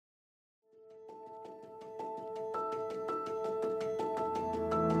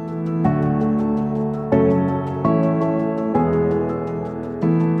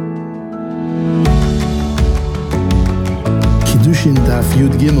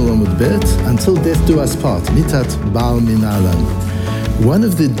Yud Gimel Amud Bet, until death do us part, mitat bal Manalan. One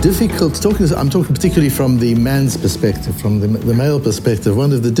of the difficult, I'm talking particularly from the man's perspective, from the male perspective,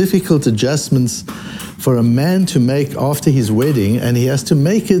 one of the difficult adjustments for a man to make after his wedding, and he has to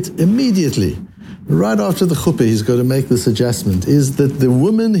make it immediately, right after the chuppah, he's got to make this adjustment, is that the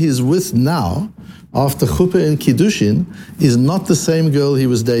woman he's with now, after chuppah and Kiddushin, is not the same girl he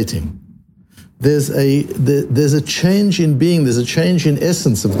was dating. There's a change in being, there's a change in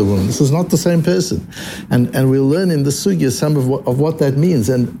essence of the woman. This is not the same person. And we'll learn in the sugya some of what that means.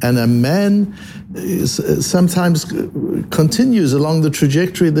 And a man sometimes continues along the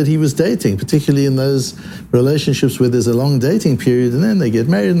trajectory that he was dating, particularly in those relationships where there's a long dating period, and then they get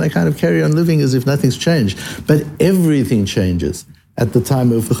married and they kind of carry on living as if nothing's changed. But everything changes at the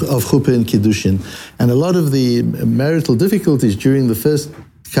time of chuppah and Kiddushin. And a lot of the marital difficulties during the first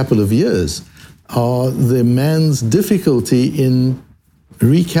couple of years are the man's difficulty in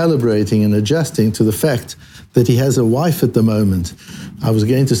recalibrating and adjusting to the fact that he has a wife at the moment. I was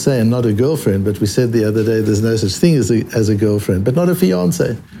going to say, and not a girlfriend, but we said the other day there's no such thing as a girlfriend, but not a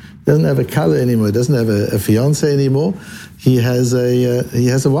fiancé. Doesn't have a color anymore, doesn't have a fiancé anymore. He has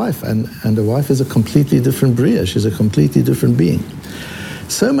a wife, and a wife is a completely different bria. She's a completely different being.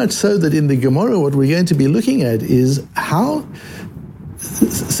 So much so that in the Gemara, what we're going to be looking at is how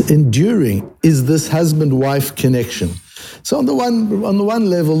enduring is this husband-wife connection. So on the one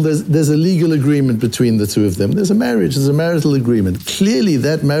level, there's a legal agreement between the two of them. There's a marriage, there's a marital agreement. Clearly,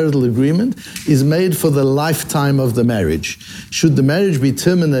 that marital agreement is made for the lifetime of the marriage. Should the marriage be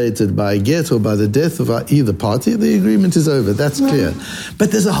terminated by a get or by the death of either party, the agreement is over. That's clear.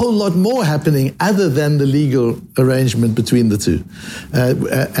 But there's a whole lot more happening other than the legal arrangement between the two.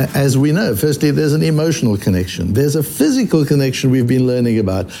 As we know, firstly, there's an emotional connection. There's a physical connection we've been learning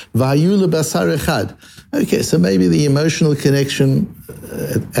about. Vayu lebasar echad. Okay, so maybe the emotional connection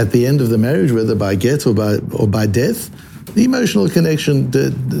at the end of the marriage, whether by get or by death, the emotional connection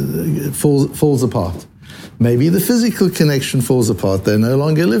falls apart. Maybe the physical connection falls apart. They're no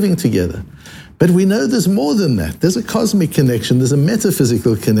longer living together. But we know there's more than that. There's a cosmic connection. There's a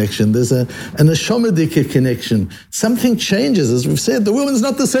metaphysical connection. There's an Ashomadika connection. Something changes. As we've said, the woman's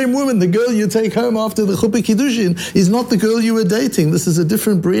not the same woman. The girl you take home after the chuppah Kiddushin is not the girl you were dating. This is a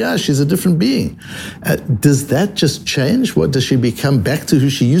different bria. She's a different being. Does that just change? What, does she become back to who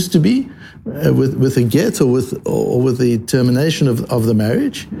she used to be? With a get or with the termination of the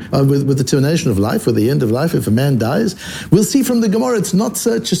marriage, with the termination of life, or the end of life, if a man dies. We'll see from the Gemara, it's not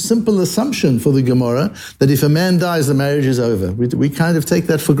such a simple assumption for the Gemara that if a man dies, the marriage is over. We kind of take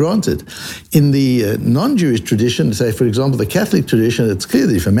that for granted. In the non-Jewish tradition, say for example the Catholic tradition, it's clear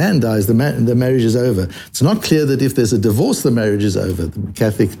that if a man dies, the marriage is over. It's not clear that if there's a divorce, the marriage is over. The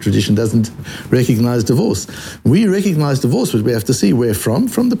Catholic tradition doesn't recognize divorce. We recognize divorce, but we have to see where from.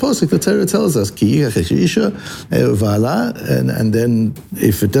 From the pasuk, the Torah tells us, and then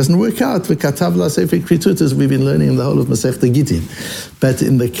if it doesn't work out, as we've been learning in the whole of Masechta Gittin. But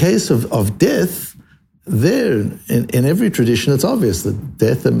in the case of death, there, in every tradition, it's obvious that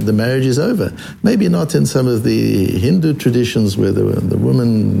death, the marriage is over. Maybe not in some of the Hindu traditions where the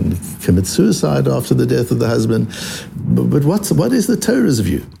woman commits suicide after the death of the husband. But what is the Torah's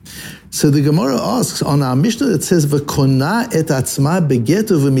view? So the Gemara asks, on our Mishnah that says, "V'kona et atzma beget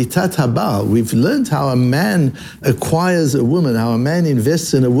u'v'mitat habal." We've learned how a man acquires a woman, how a man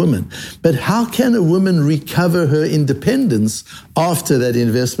invests in a woman. But how can a woman recover her independence after that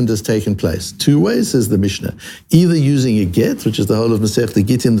investment has taken place? Two ways, says the Mishnah. Either using a get, which is the whole of Masechta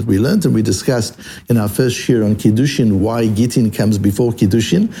Gittin that we learned, and we discussed in our first shir on Kiddushin, why Gittin comes before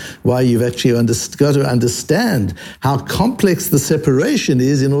Kiddushin, why you've actually got to understand how complex the separation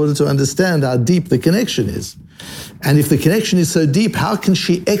is in order to understand how deep the connection is. And if the connection is so deep, how can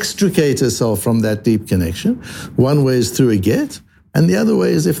she extricate herself from that deep connection? One way is through a get, and the other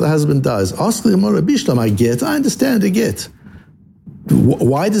way is if the husband dies. Ask the Gemara, Bishlam, I get, I understand a get.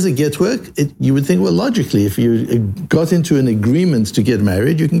 Why does a get work? You would think, well, logically, if you got into an agreement to get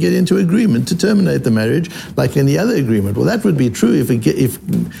married, you can get into agreement to terminate the marriage like any other agreement. Well, that would be true if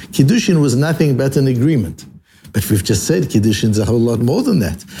Kiddushin was nothing but an agreement. But we've just said Kiddushin's a whole lot more than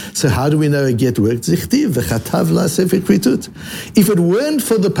that. So how do we know a get worked? If it weren't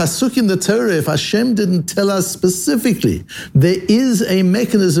for the pasuk in the Torah, if Hashem didn't tell us specifically there is a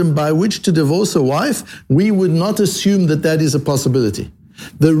mechanism by which to divorce a wife, we would not assume that that is a possibility.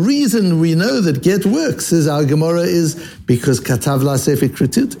 The reason we know that get works, says our Gemara, is because katav la sefer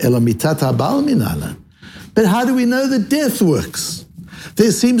kritut ela mitat habal Manalan. But how do we know that death works?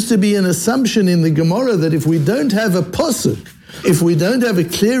 There seems to be an assumption in the Gemara that if we don't have a pasuk If we don't have a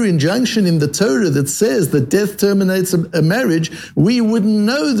clear injunction in the Torah that says that death terminates a marriage, we wouldn't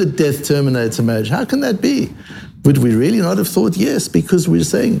know that death terminates a marriage. How can that be? Would we really not have thought yes? Because we're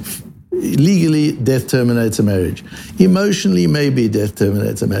saying legally death terminates a marriage. Emotionally, maybe death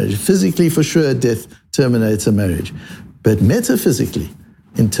terminates a marriage. Physically, for sure, death terminates a marriage. But metaphysically,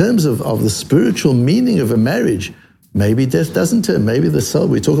 in terms of the spiritual meaning of a marriage, maybe death doesn't terminate. Maybe the soul,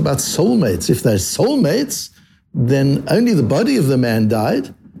 we talk about soulmates. If they're soulmates, then only the body of the man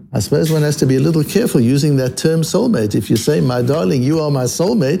died. I suppose one has to be a little careful using that term soulmate. If you say, my darling, you are my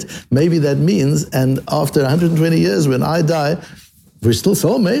soulmate, maybe that means, and after 120 years when I die, we're still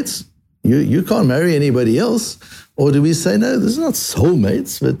soulmates. You can't marry anybody else. Or do we say, no, this is not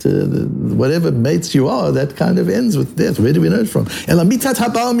soulmates, but whatever mates you are, that kind of ends with death. Where do we know it from? Mitat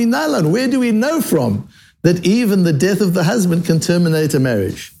Mנלן, where do we know from that even the death of the husband can terminate a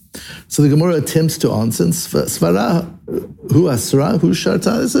marriage? So the Gemara attempts to answer, Svara hu asra hu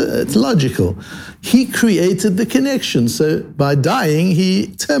sharta, it's logical. He created the connection, so by dying, he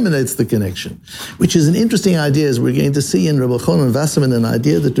terminates the connection, which is an interesting idea, as we're going to see in Rabbi Chonon Wasserman, an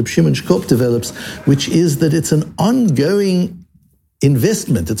idea that Reb Shimon Shkop develops, which is that it's an ongoing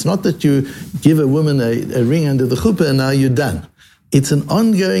investment. It's not that you give a woman a ring under the chuppah and now you're done. It's an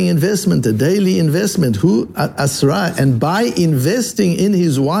ongoing investment, a daily investment. Hu asra, and by investing in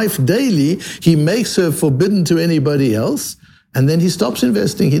his wife daily, he makes her forbidden to anybody else, and then he stops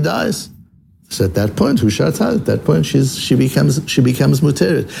investing, he dies. So at that point, hu sharta, at that point she becomes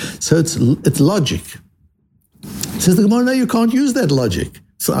muteret. So it's logic. Says the Gemara, no, you can't use that logic.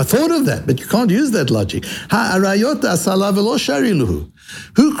 So I thought of that, but you can't use that logic. Ha-arayot asala velo shari luhu.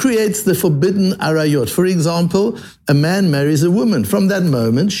 Who creates the forbidden arayot? For example, a man marries a woman. From that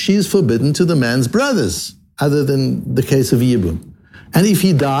moment, she's forbidden to the man's brothers, other than the case of Yibum. And if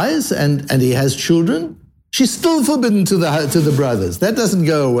he dies and he has children, she's still forbidden to the brothers. That doesn't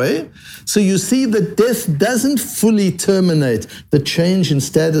go away. So you see that death doesn't fully terminate the change in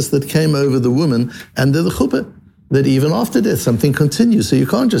status that came over the woman under the chuppah. That even after death, something continues. So you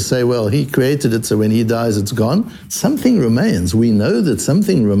can't just say, well, he created it, so when he dies, it's gone. Something remains. We know that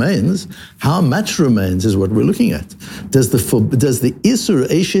something remains. How much remains is what we're looking at. Does the Isur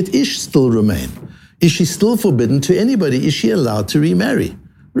Eshet Ish still remain? Is she still forbidden to anybody? Is she allowed to remarry?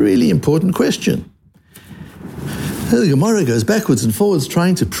 Really important question. The Gemara goes backwards and forwards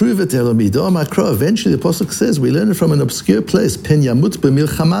trying to prove it. Eventually the Apostle says, we learn it from an obscure place. If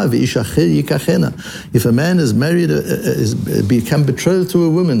a man is married, is become betrothed to a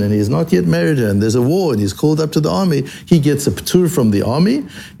woman and he has not yet married her, and there's a war and he's called up to the army, he gets a p'tur from the army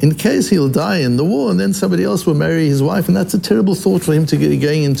in case he'll die in the war, and then somebody else will marry his wife, and that's a terrible thought for him to get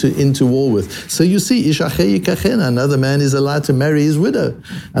going into war with. So you see, another man is allowed to marry his widow.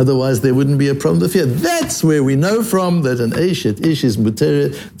 Otherwise there wouldn't be a problem of fear. That's where we know from that an Eshet Ish is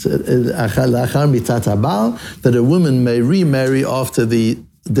muteret achar mitat habal, that a woman may remarry after the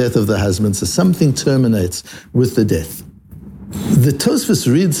death of the husband. So something terminates with the death. The Tosfos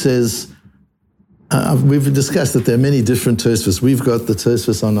Reed says, we've discussed that there are many different Tosfos. We've got the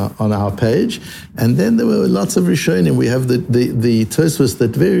Tosfos on our page, and then there were lots of Rishonim. We have the Tosfos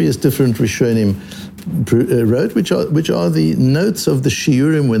that various different Rishonim wrote, which are the notes of the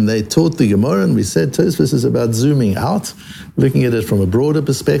Shiurim when they taught the Gemara, and we said Tosfos is about zooming out, looking at it from a broader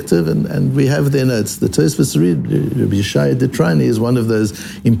perspective, and we have their notes. The Tosfos Reed, Rabbi Yeshaya Detrani, is one of those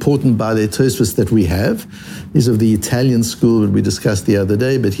important Baalei Tosfos that we have. He's of the Italian school that we discussed the other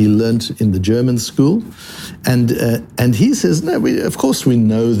day, but he learnt in the German school, and he says, no, of course we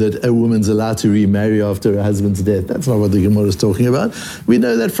know that a woman's allowed to remarry after her husband's death. That's not what the Gemara is talking about. We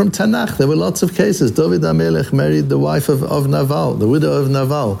know that from Tanakh. There were lots of cases. David HaMelech married the wife of Naval, the widow of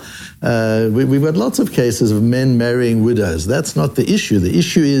Naval. We've got lots of cases of men marrying widows. That's not the issue. The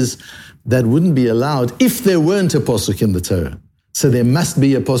issue is that wouldn't be allowed if there weren't a posuk in the Torah. So there must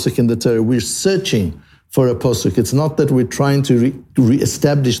be a posuk in the Torah. We're searching for a posuk. It's not that we're trying to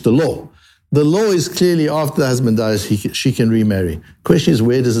re-establish the law. The law is clearly after the husband dies, she can remarry. Question is,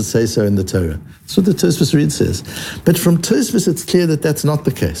 where does it say so in the Torah? That's what the Tosfos Reed says. But from Tosfos, it's clear that that's not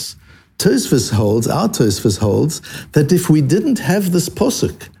the case. Our Tosfos holds that if we didn't have this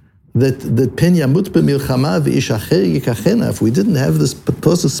posuk, that pen yamut b'milchama v'ish acher yikachena, if we didn't have this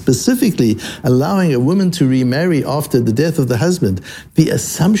posuk specifically allowing a woman to remarry after the death of the husband, the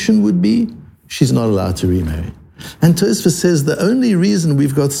assumption would be she's not allowed to remarry. And Tosfos says the only reason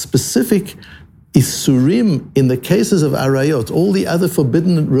we've got specific isurim in the cases of arayot, all the other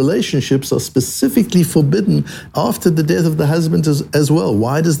forbidden relationships are specifically forbidden after the death of the husband as well.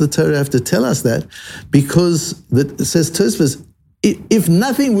 Why does the Torah have to tell us that? Because it says Tosfos, If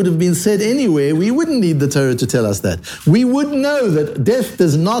nothing would have been said anywhere, we wouldn't need the Torah to tell us that. We would know that death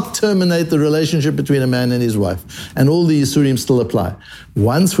does not terminate the relationship between a man and his wife, and all the Yisurim still apply.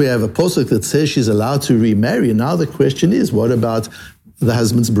 Once we have a posuk that says she's allowed to remarry, now the question is, what about the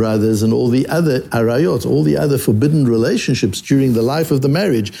husband's brothers and all the other arayot, all the other forbidden relationships during the life of the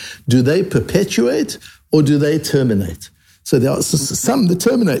marriage? Do they perpetuate or do they terminate? So there are some that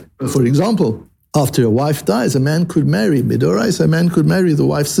terminate. For example, after a wife dies, a man could marry, midorais, a man could marry the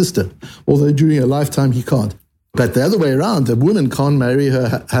wife's sister, although during a lifetime he can't. But the other way around, a woman can't marry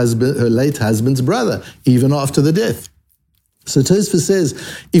her late husband's brother, even after the death. So Tosfos says,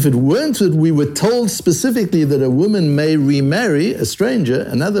 if it weren't that we were told specifically that a woman may remarry a stranger,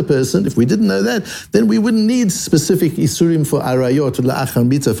 another person, if we didn't know that, then we wouldn't need specific isurim for arayot, la'achar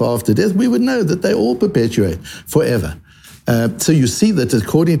mitzvah for after death. We would know that they all perpetuate forever. So you see that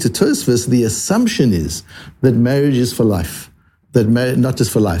according to Tosfos, the assumption is that marriage is for life, not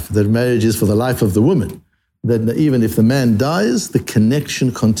just for life, that marriage is for the life of the woman, that even if the man dies, the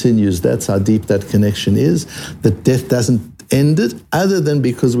connection continues. That's how deep that connection is, that death doesn't end it, other than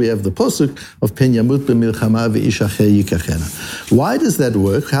because we have the posuk of pen yamut b'milchama v'ish acher yikachena. Why does that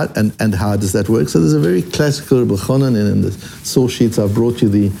work, and how does that work? So there's a very classical Rebbe Chonon, and in the source sheets I've brought you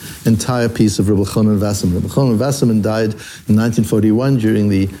the entire piece of Rebbe Chonon Wasserman. Rebbe Chonon Wasserman died in 1941 during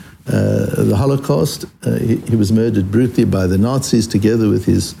the Holocaust. He was murdered brutally by the Nazis together with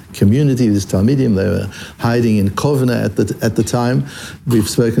his community, his Talmidim. They were hiding in Kovna at the time. We've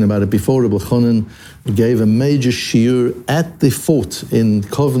spoken about it before. Rebbe Chonon gave a major shiur at the fort in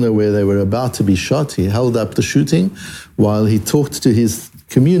Kovna where they were about to be shot. He held up the shooting while he talked to his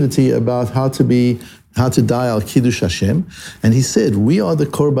community about how to die al Kiddush Hashem. And he said, we are the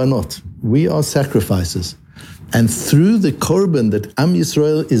korbanot. We are sacrifices. And through the korban that Am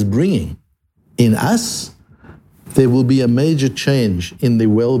Yisrael is bringing in us, there will be a major change in the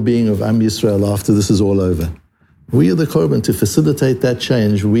well-being of Am Yisrael after this is all over. We are the korban. To facilitate that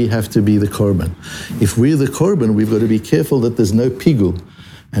change, we have to be the korban. If we're the korban, we've got to be careful that there's no pigul.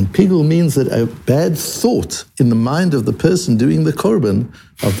 And pigul means that a bad thought in the mind of the person doing the korban,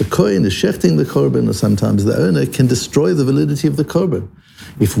 of the kohen, is shechting the korban, or sometimes the owner, can destroy the validity of the korban.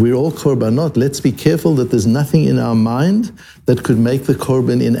 If we're all korbanot, let's be careful that there's nothing in our mind that could make the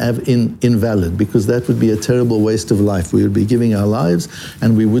korban invalid, because that would be a terrible waste of life. We would be giving our lives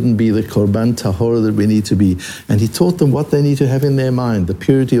and we wouldn't be the korban tahor that we need to be. And he taught them what they need to have in their mind, the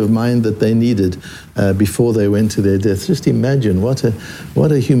purity of mind that they needed before they went to their death. Just imagine what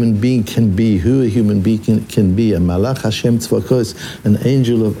a human being can be, who a human being can be, a malach Hashem tzvakos, an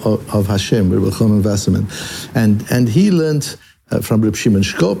angel of Hashem, Rebbe Chonon Wasserman. And he learned from Reb Shimon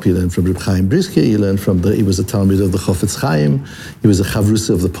Shkop, he learned from Reb Chaim Brisker, he was a Talmud of the Chofetz Chaim, he was a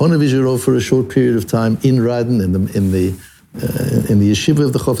Chavrusa of the Ponevezher for a short period of time in Radin, in the yeshiva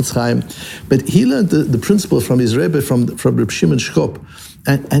of the Chofetz Chaim. But he learned the principle from his Rebbe, from Reb Shimon Shkop,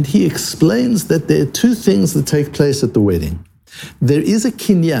 and he explains that there are two things that take place at the wedding. There is a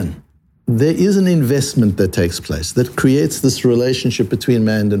kinyan. There is an investment that takes place that creates this relationship between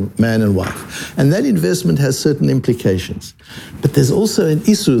man and wife. And that investment has certain implications. But there's also an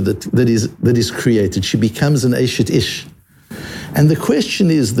issue that is created. She becomes an Eshet Ish. And the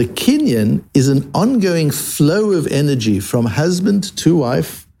question is, the kinyan is an ongoing flow of energy from husband to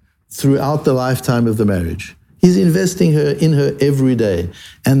wife throughout the lifetime of the marriage. He's investing in her every day.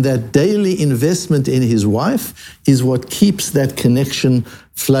 And that daily investment in his wife is what keeps that connection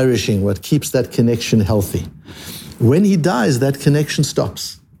flourishing, what keeps that connection healthy. When he dies, that connection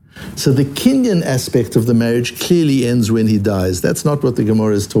stops. So the kinyan aspect of the marriage clearly ends when he dies. That's not what the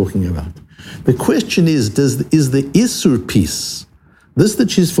Gemara is talking about. The question is the Isur piece, this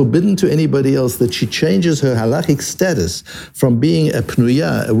that she's forbidden to anybody else, that she changes her halachic status from being a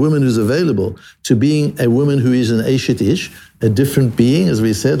pnuya, a woman who's available, to being a woman who is an Eshet Ish, a different being, as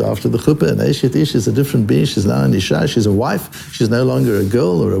we said after the chuppah. An Eshet Ish is a different being. She's now an Isha, she's a wife. She's no longer a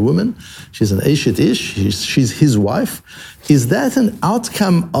girl or a woman. She's an Eshet Ish, she's his wife. Is that an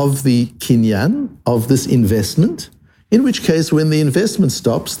outcome of the kinyan, of this investment? In which case, when the investment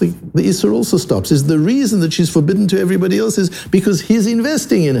stops, the Isser also stops. Is the reason that she's forbidden to everybody else is because he's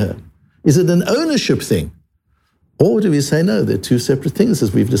investing in her? Is it an ownership thing? Or do we say, no, they're two separate things,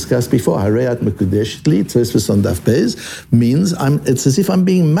 as we've discussed before. Harayat Mekudesh Li, Tosfos on Daf Beis, means it's as if I'm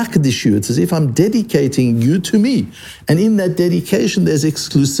being makdish you, it's as if I'm dedicating you to me. And in that dedication, there's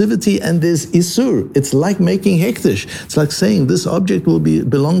exclusivity and there's Isur. It's like making hektish. It's like saying this object will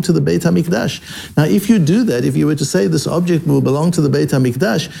belong to the Beit HaMikdash. Now, if you do that, if you were to say this object will belong to the Beit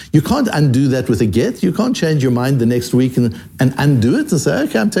HaMikdash, you can't undo that with a get. You can't change your mind the next week and undo it and say,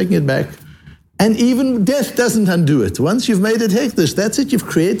 okay, I'm taking it back. And even death doesn't undo it. Once you've made it hekdesh, that's it. You've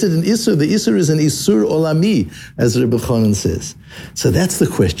created an isur. The isur is an isur olami, as Rebbe Chonon says. So that's the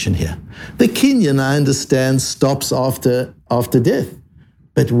question here. The kinyan, I understand, stops after death.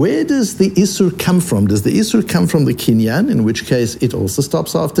 But where does the isur come from? Does the isur come from the kinyan, in which case it also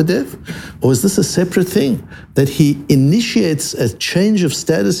stops after death? Or is this a separate thing, that he initiates a change of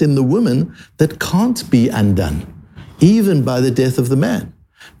status in the woman that can't be undone, even by the death of the man?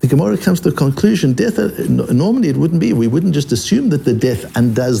 The Gemara comes to the conclusion, death, normally it wouldn't be. We wouldn't just assume that the death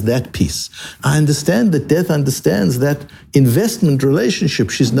undoes that piece. I understand that death understands that investment relationship.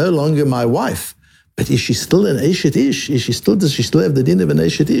 She's no longer my wife. But is she still an Eshet Ish? Does she still have the din of an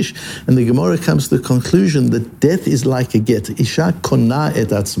Eshet Ish? And the Gemara comes to the conclusion that death is like a get. Isha kona et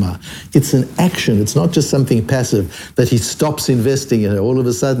atzma. It's an action. It's not just something passive that he stops investing in her. All of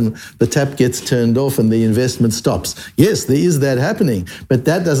a sudden, the tap gets turned off and the investment stops. Yes, there is that happening, but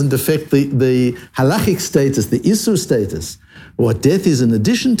that doesn't affect the halachic status, the Isur status. What death is in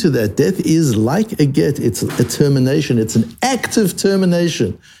addition to that, death is like a get. It's a termination. It's an active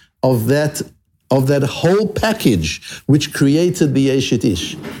termination of that whole package which created the Eshet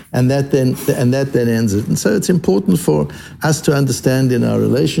Ish, and that then ends it. And so it's important for us to understand in our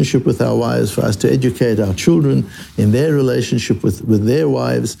relationship with our wives, for us to educate our children in their relationship with their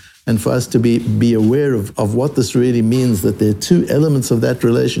wives, and for us to be aware of what this really means, that there are two elements of that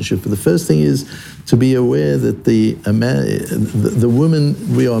relationship. The first thing is to be aware that the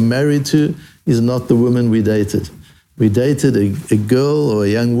woman we are married to is not the woman we dated. We dated a girl or a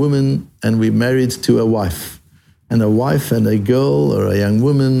young woman, and we married to a wife. And a wife and a girl or a young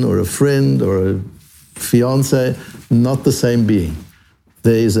woman or a friend or a fiancé, not the same being.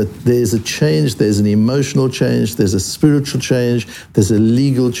 There's a change, there's an emotional change, there's a spiritual change, there's a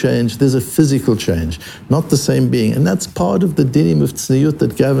legal change, there's a physical change. Not the same being. And that's part of the dinim of tzniut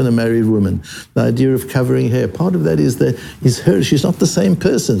that govern a married woman. The idea of covering hair. Part of that is her. She's not the same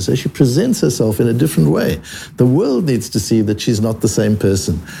person, so she presents herself in a different way. The world needs to see that she's not the same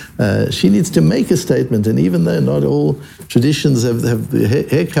person. She needs to make a statement, and even though not all traditions have the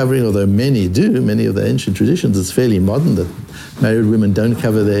hair covering, although many do, many of the ancient traditions, it's fairly modern that married women don't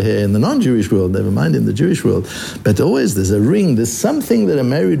cover their hair in the non-Jewish world, never mind in the Jewish world. But always there's a ring, there's something that a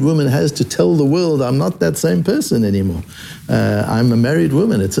married woman has to tell the world, I'm not that same person anymore. I'm a married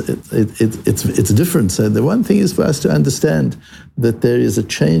woman. It's different. So the one thing is for us to understand that there is a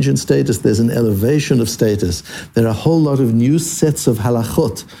change in status, there's an elevation of status. There are a whole lot of new sets of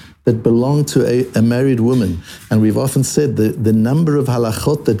halachot that belong to a married woman. And we've often said that the number of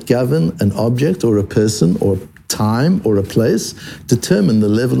halachot that govern an object or a person or time or a place determine the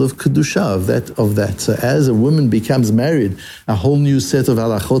level of kedusha of that. So as a woman becomes married, a whole new set of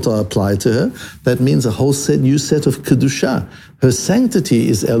halachot are applied to her. That means a whole new set of kedusha. Her sanctity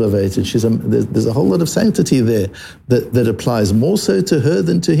is elevated. There's a whole lot of sanctity there that applies more so to her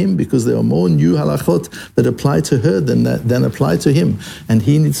than to him, because there are more new halachot that apply to her than apply to him. And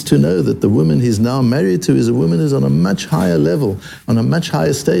he needs to know that the woman he's now married to is a woman who's on a much higher level, on a much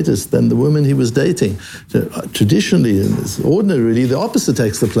higher status than the woman he was dating. Traditionally, and ordinarily, the opposite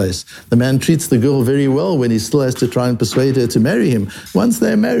takes the place. The man treats the girl very well when he still has to try and persuade her to marry him. Once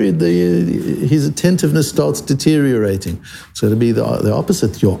they're married, his attentiveness starts deteriorating. So to be the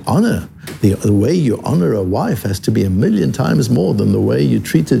opposite, your honor, the way you honor a wife has to be 1,000,000 times more than the way you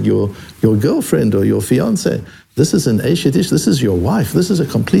treated your girlfriend or your fiancé. This is an Eshet Ish, this is your wife, this is a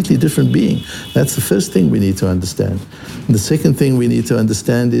completely different being. That's the first thing we need to understand. And the second thing we need to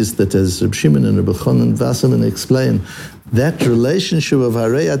understand is that, as Reb Shimon and Reb Chonon Wasserman explain, that relationship of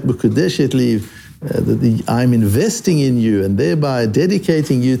Harei at Mekudeshet Li, I'm investing in you and thereby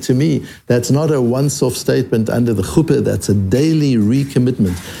dedicating you to me, that's not a once-off statement under the chuppah, that's a daily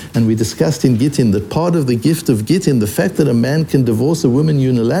recommitment. And we discussed in Gittin that part of the gift of Gittin, the fact that a man can divorce a woman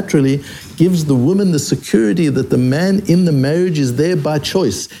unilaterally, gives the woman the security that the man in the marriage is there by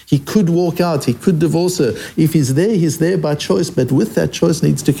choice. He could walk out, he could divorce her. If he's there by choice, but with that choice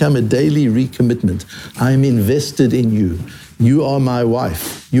needs to come a daily recommitment. I'm invested in you. You are my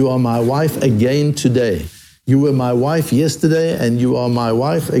wife. You are my wife again today. You were my wife yesterday, and you are my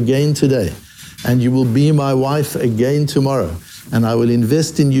wife again today. And you will be my wife again tomorrow. And I will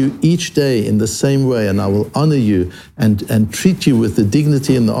invest in you each day in the same way, and I will honor you and treat you with the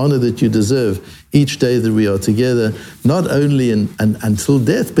dignity and the honor that you deserve each day that we are together, not only until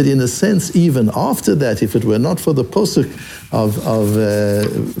death, but in a sense even after that. If it were not for the posuk of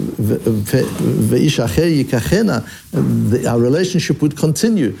Ve'ish acher yikachena, our relationship would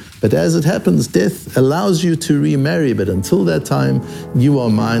continue. But as it happens, death allows you to remarry. But until that time, you are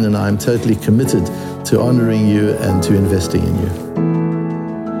mine, and I am totally committed to honoring you and to investing in you.